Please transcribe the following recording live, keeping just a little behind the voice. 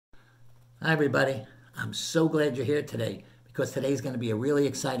Hi everybody, I'm so glad you're here today because today's going to be a really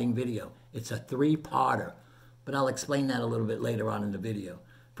exciting video. It's a three-parter, but I'll explain that a little bit later on in the video.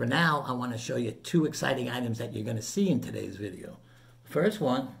 For now, I want to show you two exciting items that you're going to see in today's video. The first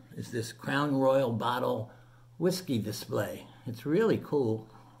one is this Crown Royal bottle whiskey display. It's really cool.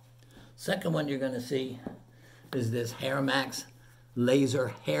 Second one you're going to see is this Hair Max laser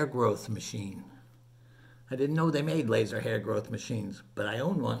hair growth machine. I didn't know they made laser hair growth machines, but I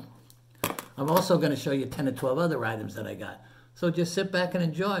own one. I'm also going to show you 10 or 12 other items that I got. So just sit back and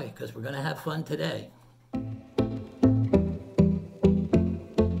enjoy because we're going to have fun today.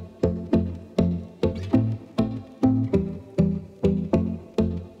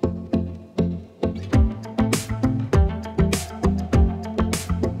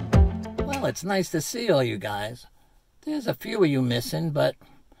 Well, it's nice to see all you guys. There's a few of you missing, but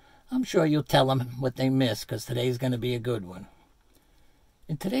I'm sure you'll tell them what they missed because today's going to be a good one.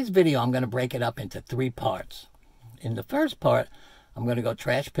 In today's video, I'm going to break it up into three parts. In the first part, I'm going to go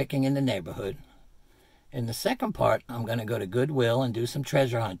trash picking in the neighborhood. In the second part, I'm going to go to Goodwill and do some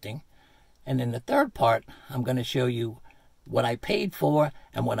treasure hunting. And in the third part, I'm going to show you what I paid for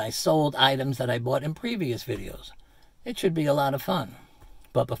and what I sold items that I bought in previous videos. It should be a lot of fun.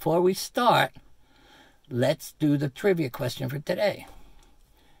 But before we start, let's do the trivia question for today.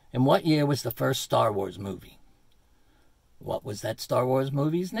 In what year was the first Star Wars movie? What was that Star Wars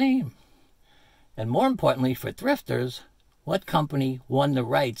movie's name? And more importantly, for thrifters, what company won the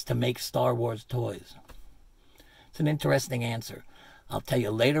rights to make Star Wars toys? It's an interesting answer. I'll tell you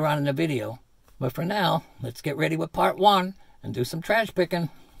later on in the video. But for now, let's get ready with part one and do some trash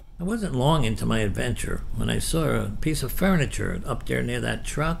picking. I wasn't long into my adventure when I saw a piece of furniture up there near that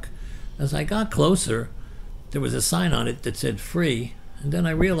truck. As I got closer, there was a sign on it that said free. And then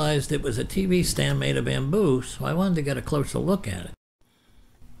I realized it was a TV stand made of bamboo, so I wanted to get a closer look at it.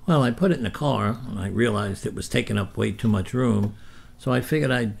 Well, I put it in the car, and I realized it was taking up way too much room, so I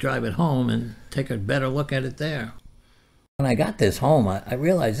figured I'd drive it home and take a better look at it there. When I got this home, I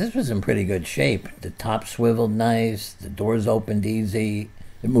realized this was in pretty good shape. The top swiveled nice, the doors opened easy,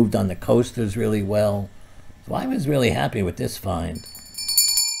 it moved on the coasters really well, so I was really happy with this find.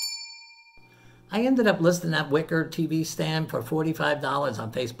 I ended up listing that wicker TV stand for $45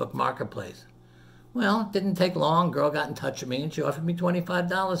 on Facebook Marketplace. Well, it didn't take long. Girl got in touch with me and she offered me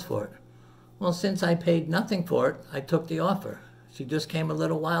 $25 for it. Well, since I paid nothing for it, I took the offer. She just came a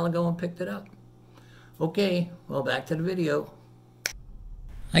little while ago and picked it up. Okay, well, back to the video.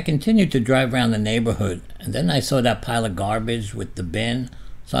 I continued to drive around the neighborhood, and then I saw that pile of garbage with the bin,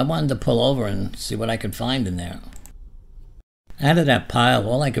 so I wanted to pull over and see what I could find in there. Out of that pile,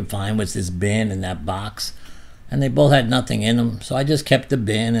 all I could find was this bin and that box, and they both had nothing in them, so I just kept the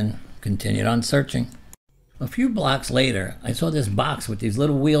bin and continued on searching. A few blocks later, I saw this box with these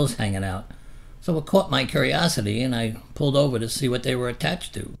little wheels hanging out, so it caught my curiosity and I pulled over to see what they were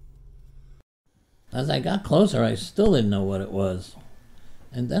attached to. As I got closer, I still didn't know what it was,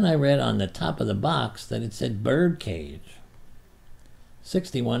 and then I read on the top of the box that it said bird cage.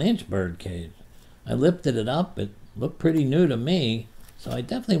 61-inch bird cage. I lifted it up. It looked pretty new to me, so I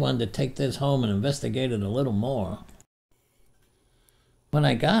definitely wanted to take this home and investigate it a little more. When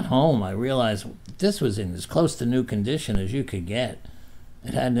I got home, I realized this was in as close to new condition as you could get.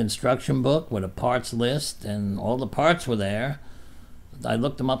 It had an instruction book with a parts list, and all the parts were there. I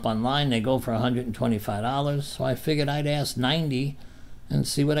looked them up online. They go for $125, so I figured I'd ask $90 and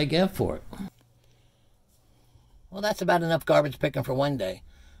see what I get for it. Well, that's about enough garbage picking for one day.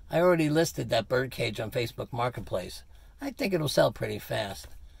 I already listed that bird cage on Facebook Marketplace. I think it'll sell pretty fast.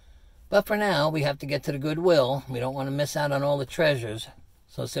 But for now, we have to get to the Goodwill. We don't want to miss out on all the treasures.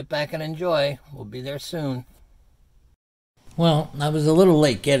 So sit back and enjoy. We'll be there soon. Well, I was a little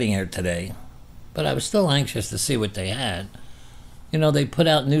late getting here today, but I was still anxious to see what they had. You know, they put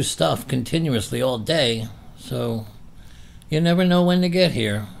out new stuff continuously all day, so you never know when to get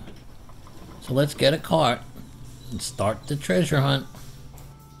here. So let's get a cart and start the treasure hunt.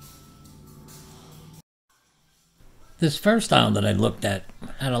 This first aisle that I looked at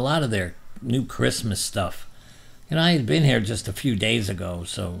had a lot of their new Christmas stuff. You know, I had been here just a few days ago,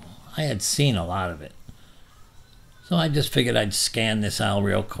 so I had seen a lot of it. So I just figured I'd scan this aisle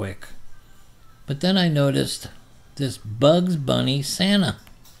real quick. But then I noticed this Bugs Bunny Santa.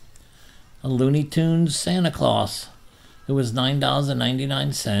 A Looney Tunes Santa Claus. It was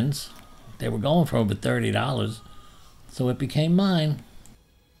 $9.99. They were going for over $30, so it became mine.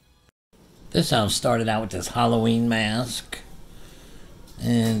 This house started out with this Halloween mask,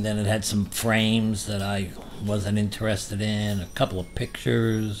 and then it had some frames that I wasn't interested in, a couple of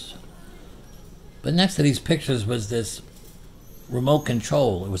pictures. But next to these pictures was this remote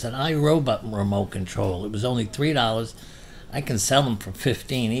control. It was an iRobot remote control. It was only $3. I can sell them for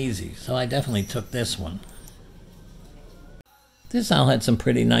 $15 easy, so I definitely took this one. This aisle had some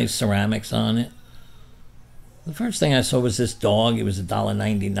pretty nice ceramics on it. The first thing I saw was this dog. He was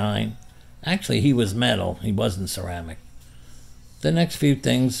 $1.99. Actually, he was metal. He wasn't ceramic. The next few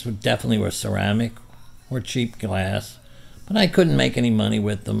things definitely were ceramic or cheap glass, but I couldn't make any money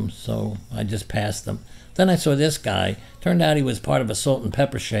with them, so I just passed them. Then I saw this guy. Turned out he was part of a salt and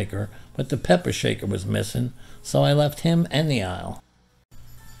pepper shaker, but the pepper shaker was missing, so I left him and the aisle.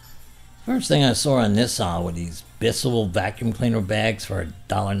 First thing I saw on this aisle were these Bissell vacuum cleaner bags for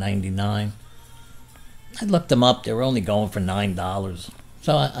 $1.99. I looked them up. They were only going for $9,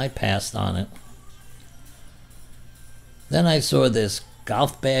 so I passed on it. Then I saw this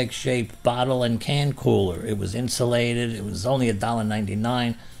golf bag shaped bottle and can cooler. It was insulated. It was only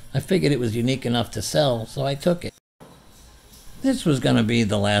 $1.99. I figured it was unique enough to sell, so I took it. This was going to be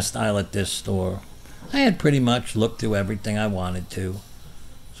the last aisle at this store. I had pretty much looked through everything I wanted to.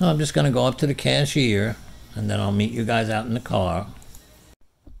 So I'm just going to go up to the cashier, and then I'll meet you guys out in the car.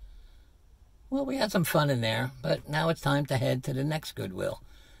 Well, we had some fun in there, but now it's time to head to the next Goodwill.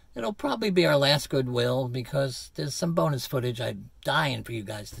 It'll probably be our last Goodwill because there's some bonus footage I'm dying for you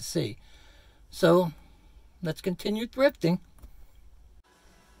guys to see. So, let's continue thrifting.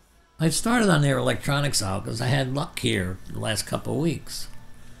 I started on their electronics aisle because I had luck here the last couple of weeks.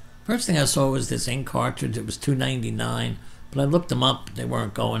 First thing I saw was this ink cartridge. It was $2.99, but I looked them up. They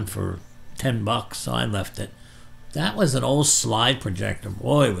weren't going for $10, so I left it. That was an old slide projector.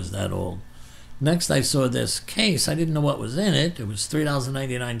 Boy, was that old. Next, I saw this case. I didn't know what was in it. It was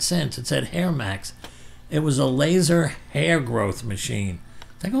 $3.99. It said Hair Max. It was a laser hair growth machine.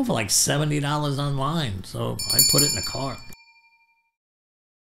 They go for like $70 online, so I put it in the cart.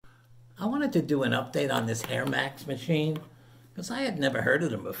 I wanted to do an update on this Hair Max machine because I had never heard of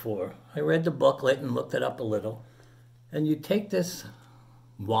them before. I read the booklet and looked it up a little. And you take this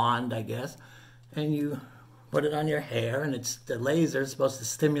wand, I guess, and you put it on your hair, and the laser is supposed to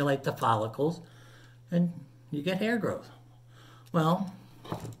stimulate the follicles, and you get hair growth. Well,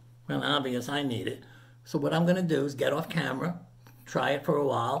 obvious I need it. So what I'm going to do is get off camera, try it for a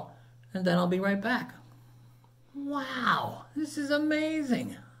while, and then I'll be right back. Wow, this is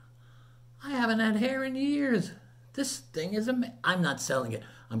amazing. I haven't had hair in years. This thing is amazing. I'm not selling it.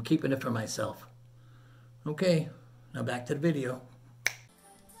 I'm keeping it for myself. Okay, now back to the video.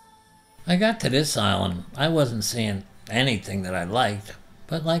 I got to this aisle and I wasn't seeing anything that I liked.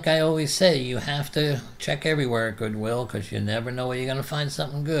 But like I always say, you have to check everywhere at Goodwill because you never know where you're going to find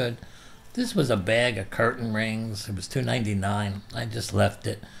something good. This was a bag of curtain rings. It was $2.99. I just left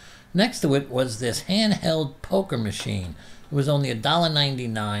it. Next to it was this handheld poker machine. It was only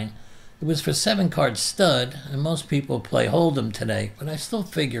 $1.99. It was for 7-card stud, and most people play Hold'em today, but I still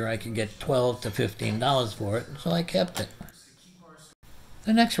figure I could get $12 to $15 for it, so I kept it.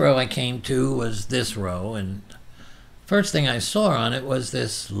 The next row I came to was this row, and first thing I saw on it was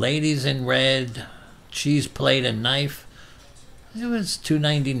this Ladies in Red cheese plate and knife. It was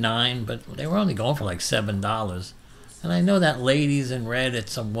 $2.99, but they were only going for like $7. And I know that Ladies in Red,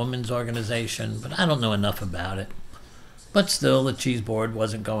 it's a women's organization, but I don't know enough about it. But still, the cheese board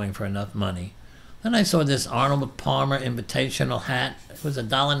wasn't going for enough money. Then I saw this Arnold Palmer Invitational hat. It was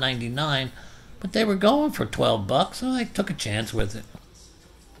 $1.99, but they were going for $12, so I took a chance with it.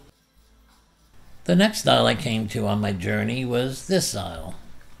 The next aisle I came to on my journey was this aisle.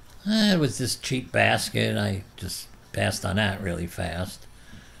 It was this cheap basket. I just passed on that really fast.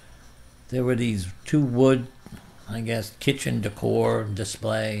 There were these 2 wood, I guess, kitchen decor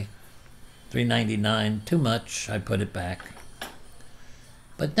display. $3.99, too much, I put it back.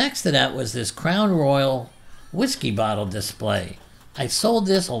 But next to that was this Crown Royal whiskey bottle display. I sold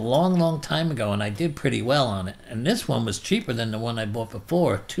this a long time ago and I did pretty well on it. And this one was cheaper than the one I bought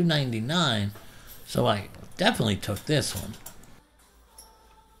before, $2.99. So I definitely took this one.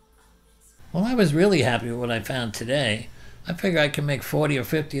 Well, I was really happy with what I found today. I figure I can make $40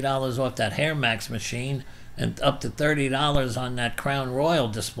 or $50 off that Hair Max machine and up to $30 on that Crown Royal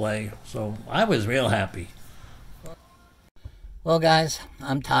display. So I was real happy. Well, guys,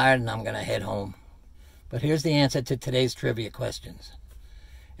 I'm tired and I'm going to head home. But here's the answer to today's trivia questions.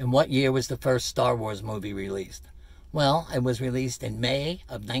 In what year was the first Star Wars movie released? Well, it was released in May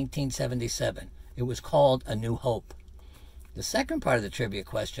of 1977. It was called A New Hope. The second part of the trivia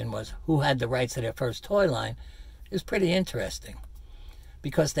question was who had the rights to their first toy line is pretty interesting.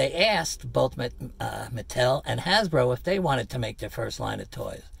 Because they asked both Mattel and Hasbro if they wanted to make their first line of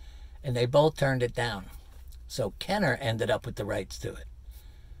toys. And they both turned it down. So Kenner ended up with the rights to it.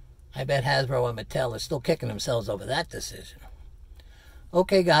 I bet Hasbro and Mattel are still kicking themselves over that decision.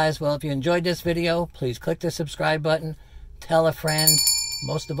 Okay guys, well if you enjoyed this video, please click the subscribe button, tell a friend,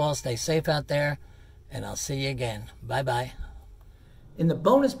 most of all stay safe out there, and I'll see you again. Bye bye. In the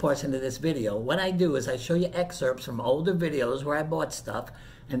bonus portion of this video, what I do is I show you excerpts from older videos where I bought stuff,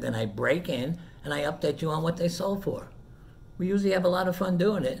 and then I break in and I update you on what they sold for. We usually have a lot of fun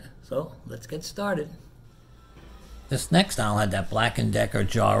doing it, so let's get started. This next aisle had that Black & Decker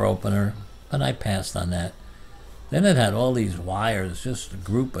jar opener, but I passed on that. Then it had all these wires, just a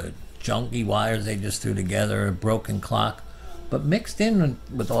group of junky wires they just threw together, a broken clock. But mixed in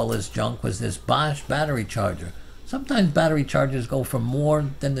with all this junk was this Bosch battery charger. Sometimes battery chargers go for more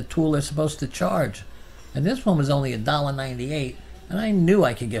than the tool is supposed to charge. And this one was only $1.98, and I knew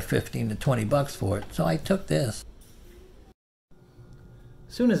I could get 15 to 20 bucks for it, so I took this.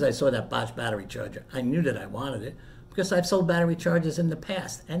 As soon as I saw that Bosch battery charger, I knew that I wanted it, because I've sold battery chargers in the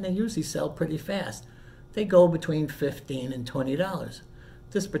past, and they usually sell pretty fast. They go between $15 and $20.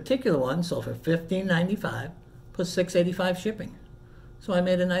 This particular one sold for $15.95 plus $6.85 shipping. So I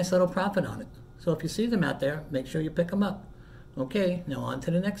made a nice little profit on it. So if you see them out there, make sure you pick them up. Okay, now on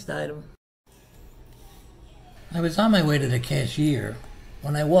to the next item. I was on my way to the cashier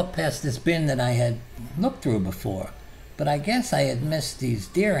when I walked past this bin that I had looked through before, but I guess I had missed these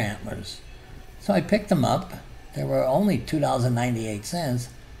deer antlers. So I picked them up. They were only $2.98.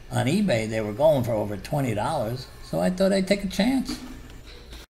 On eBay, they were going for over $20, so I thought I'd take a chance.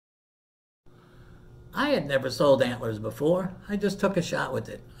 I had never sold antlers before. I just took a shot with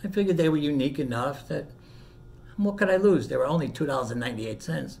it. I figured they were unique enough that, what could I lose? They were only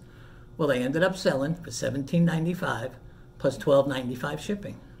 $2.98. Well, they ended up selling for $17.95 plus $12.95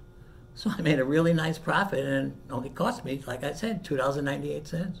 shipping. So I made a really nice profit, and it only cost me, like I said,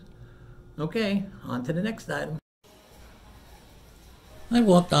 $2.98. Okay, on to the next item. I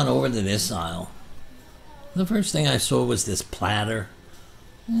walked on over to this aisle. The first thing I saw was this platter.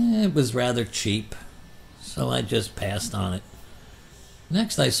 It was rather cheap, so I just passed on it.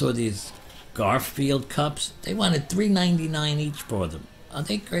 Next I saw these Garfield cups. They wanted $3.99 each for them. Are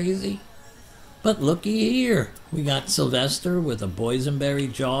they crazy? But looky here. We got Sylvester with a boysenberry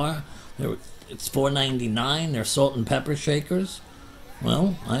jar. It's $4.99. They're salt and pepper shakers.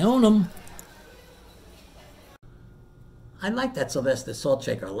 Well, I own them. I like that Sylvester salt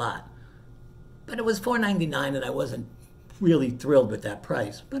shaker a lot, but it was $4.99 and I wasn't really thrilled with that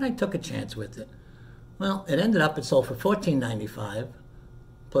price, but I took a chance with it. Well, it sold for $14.95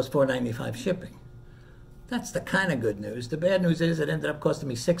 plus $4.95 shipping. That's the kind of good news. The bad news is it ended up costing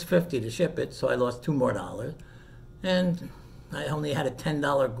me $6.50 to ship it, so I lost $2 more, and I only had a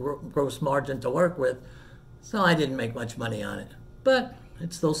 $10 gross margin to work with, so I didn't make much money on it. But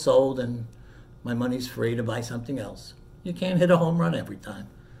it's still sold, and my money's free to buy something else. You can't hit a home run every time.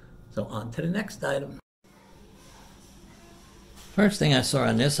 So on to the next item. First thing I saw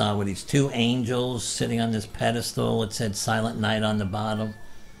on this aisle were these two angels sitting on this pedestal. It said Silent Night on the bottom.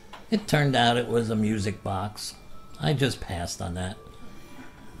 It turned out it was a music box. I just passed on that.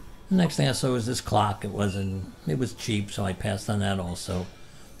 The next thing I saw was this clock. It was cheap, so I passed on that also.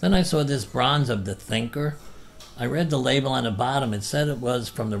 Then I saw this bronze of the Thinker. I read the label on the bottom. It said it was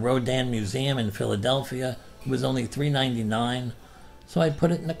from the Rodin Museum in Philadelphia. It was only $3.99, so I put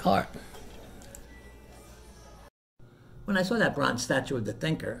it in the cart. When I saw that bronze statue of the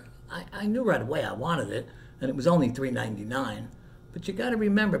Thinker, I knew right away I wanted it, and it was only $3.99. But you got to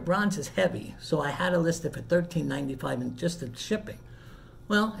remember, bronze is heavy, so I had to list it for $13.95 in just the shipping.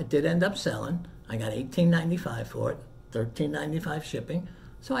 Well, it did end up selling. I got $18.95 for it, $13.95 shipping,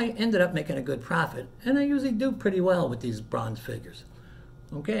 so I ended up making a good profit, and I usually do pretty well with these bronze figures.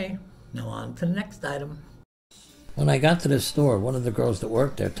 Okay, now on to the next item. When I got to the store, one of the girls that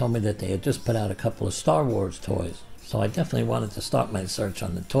worked there told me that they had just put out a couple of Star Wars toys, so I definitely wanted to start my search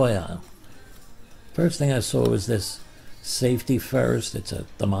on the toy aisle. First thing I saw was this Safety First. It's a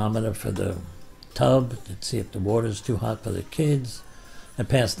thermometer for the tub to see if the water's too hot for the kids. I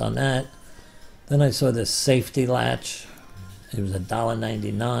passed on that. Then I saw this Safety Latch. It was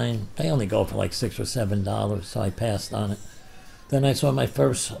 $1.99. They only go for like $6 or $7, so I passed on it. Then I saw my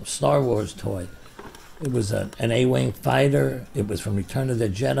first Star Wars toy. It was an A-Wing fighter. It was from Return of the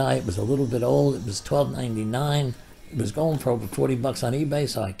Jedi. It was a little bit old. It was $12.99. It was going for over 40 bucks on eBay,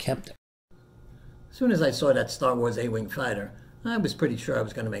 so I kept it. As soon as I saw that Star Wars A-Wing fighter, I was pretty sure I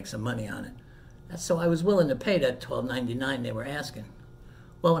was going to make some money on it. So I was willing to pay that $12.99 they were asking.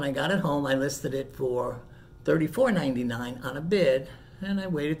 Well, when I got it home, I listed it for $34.99 on a bid, and I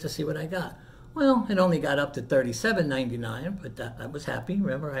waited to see what I got. Well, it only got up to $37.99, but I was happy.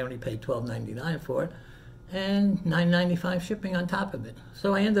 Remember, I only paid $12.99 for it, and $9.95 shipping on top of it.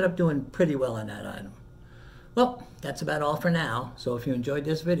 So I ended up doing pretty well on that item. Well, that's about all for now. So if you enjoyed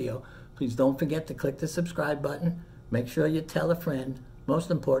this video, please don't forget to click the subscribe button. Make sure you tell a friend. Most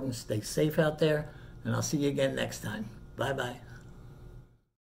important, stay safe out there, and I'll see you again next time. Bye-bye.